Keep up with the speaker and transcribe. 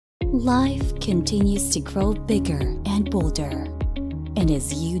Life continues to grow bigger and bolder, and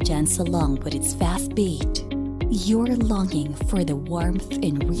as you dance along with its fast beat, your longing for the warmth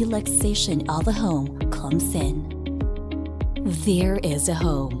and relaxation of a home comes in. There is a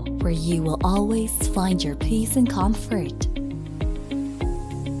home where you will always find your peace and comfort.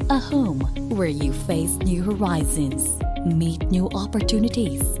 A home where you face new horizons, meet new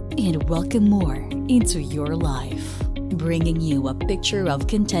opportunities, and welcome more into your life. Bringing you a picture of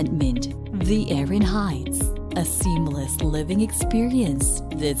contentment, the Erin Heights, a seamless living experience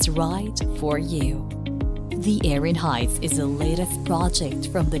that's right for you. The Erin Heights is the latest project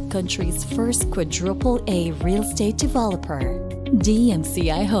from the country's first quadruple A real estate developer,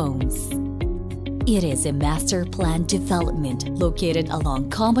 DMCI Homes. It is a master plan development located along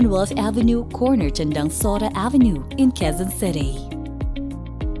Commonwealth Avenue, corner Tandang Sora Avenue in Quezon City.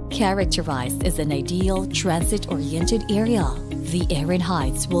 Characterized as an ideal transit-oriented area, the Erin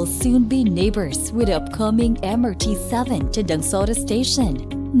Heights will soon be neighbors with the upcoming MRT 7 Tandang Sora station,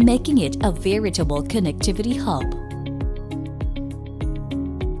 making it a veritable connectivity hub.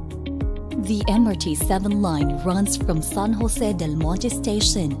 The MRT 7 line runs from San Jose del Monte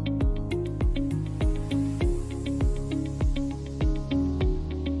Station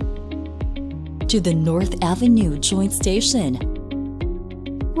to the North Avenue Joint Station,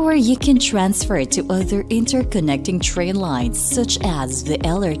 where you can transfer to other interconnecting train lines such as the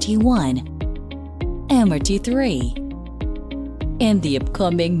LRT-1, MRT-3, and the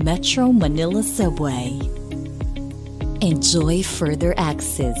upcoming Metro Manila Subway. Enjoy further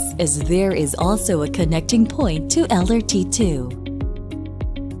access as there is also a connecting point to LRT-2.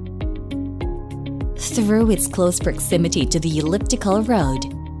 Through its close proximity to the elliptical road,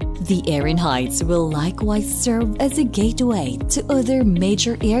 the Erin Heights will likewise serve as a gateway to other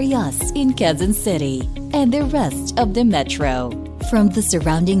major areas in Quezon City and the rest of the metro, from the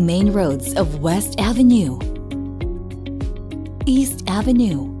surrounding main roads of West Avenue, East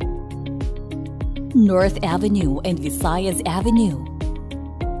Avenue, North Avenue and Visayas Avenue,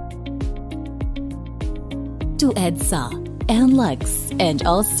 to EDSA, NLEX, and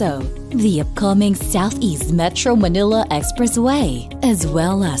also the upcoming Southeast Metro Manila Expressway, as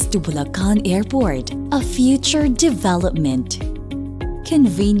well as to Bulacan Airport, a future development.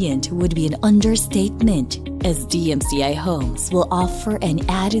 Convenient would be an understatement, as DMCI Homes will offer an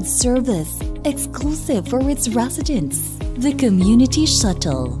added service exclusive for its residents, the Community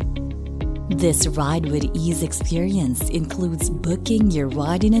Shuttle. This ride with ease experience includes booking your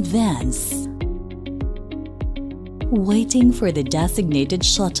ride in advance, waiting for the designated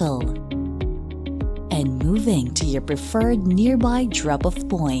shuttle, and moving to your preferred nearby drop-off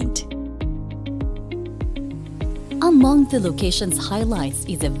point. Among the location's highlights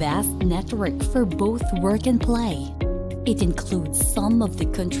is a vast network for both work and play. It includes some of the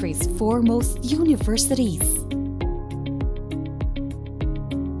country's foremost universities,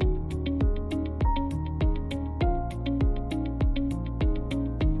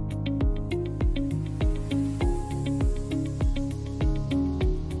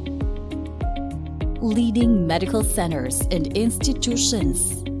 leading medical centers and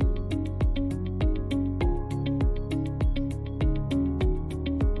institutions,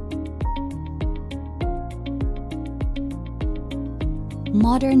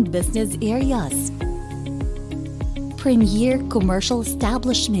 modern business areas, premier commercial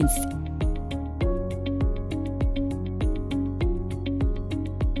establishments,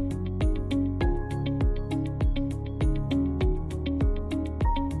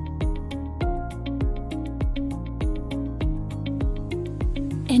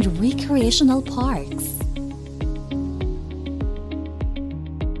 and recreational parks.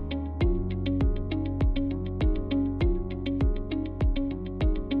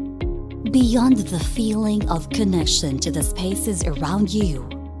 Beyond the feeling of connection to the spaces around you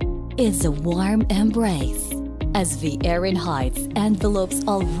is a warm embrace, as the Erin Heights envelopes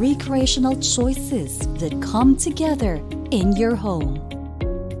all recreational choices that come together in your home.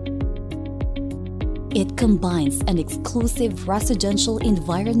 It combines an exclusive residential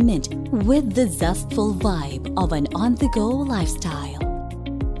environment with the zestful vibe of an on-the-go lifestyle.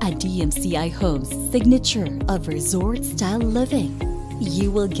 A DMCI Homes signature of resort-style living. You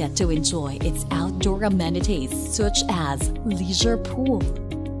will get to enjoy its outdoor amenities such as leisure pool,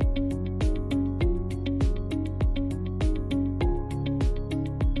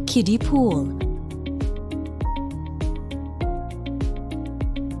 kiddie pool,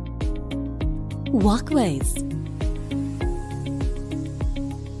 walkways,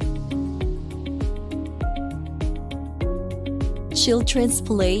 children's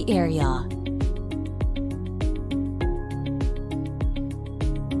play area,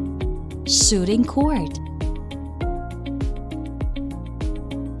 shooting court,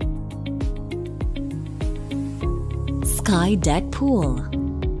 sky deck pool,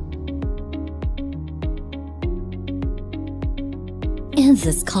 and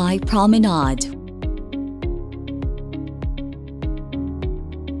the sky promenade.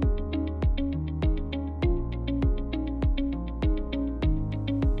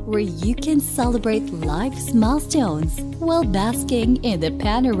 Where you can celebrate life's milestones while basking in the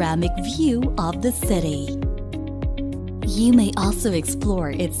panoramic view of the city. You may also explore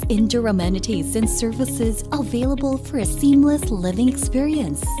its indoor amenities and services available for a seamless living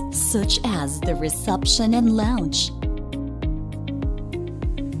experience, such as the reception and lounge,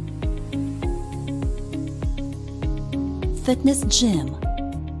 fitness gym,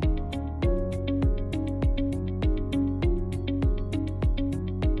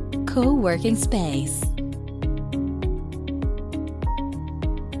 co-working space,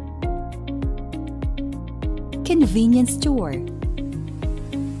 convenience store,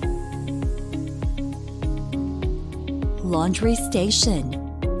 laundry station,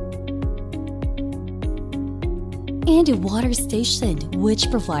 and a water station which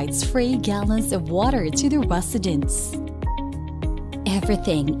provides free gallons of water to the residents.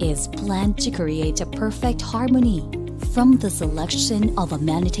 Everything is planned to create a perfect harmony, from the selection of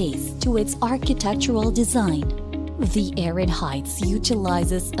amenities to its architectural design. The Erin Heights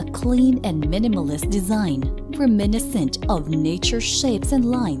utilizes a clean and minimalist design, reminiscent of nature shapes and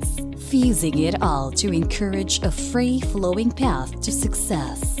lines, fusing it all to encourage a free-flowing path to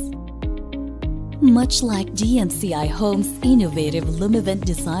success. Much like DMCI Homes' innovative Lumivent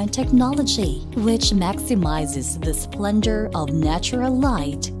design technology, which maximizes the splendor of natural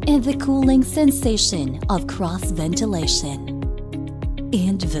light and the cooling sensation of cross-ventilation.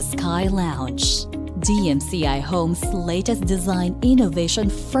 And the Sky Lounge, DMCI Homes' latest design innovation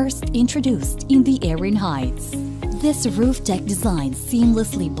first introduced in the Erin Heights. This roof deck design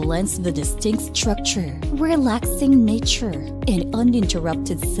seamlessly blends the distinct structure, relaxing nature, and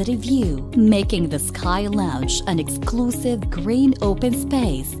uninterrupted city view, making the Sky Lounge an exclusive green open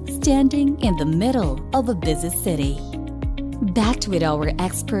space standing in the middle of a busy city. Backed with our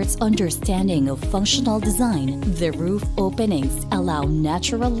experts' understanding of functional design, the roof openings allow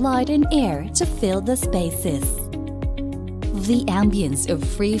natural light and air to fill the spaces. The ambience of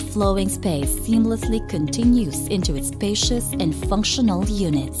free-flowing space seamlessly continues into its spacious and functional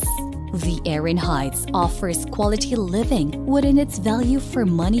units. The Erin Heights offers quality living within its value for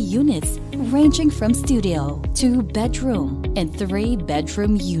money units ranging from studio, 2-bedroom, and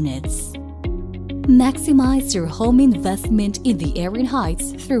 3-bedroom units. Maximize your home investment in the Erin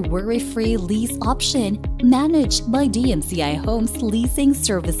Heights through worry-free lease option managed by DMCI Homes Leasing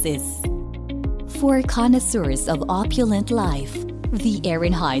Services. For connoisseurs of opulent life, the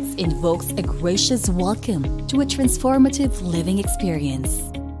Erin Heights invokes a gracious welcome to a transformative living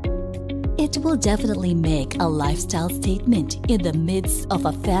experience. It will definitely make a lifestyle statement in the midst of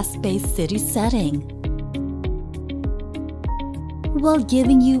a fast-paced city setting, while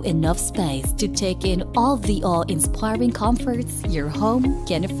giving you enough space to take in all the awe-inspiring comforts your home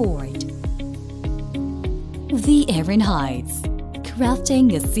can afford. The Erin Heights,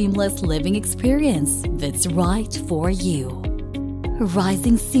 crafting a seamless living experience that's right for you.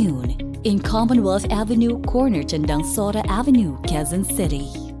 Rising soon in Commonwealth Avenue, corner Tandang, Sora Avenue, Quezon City.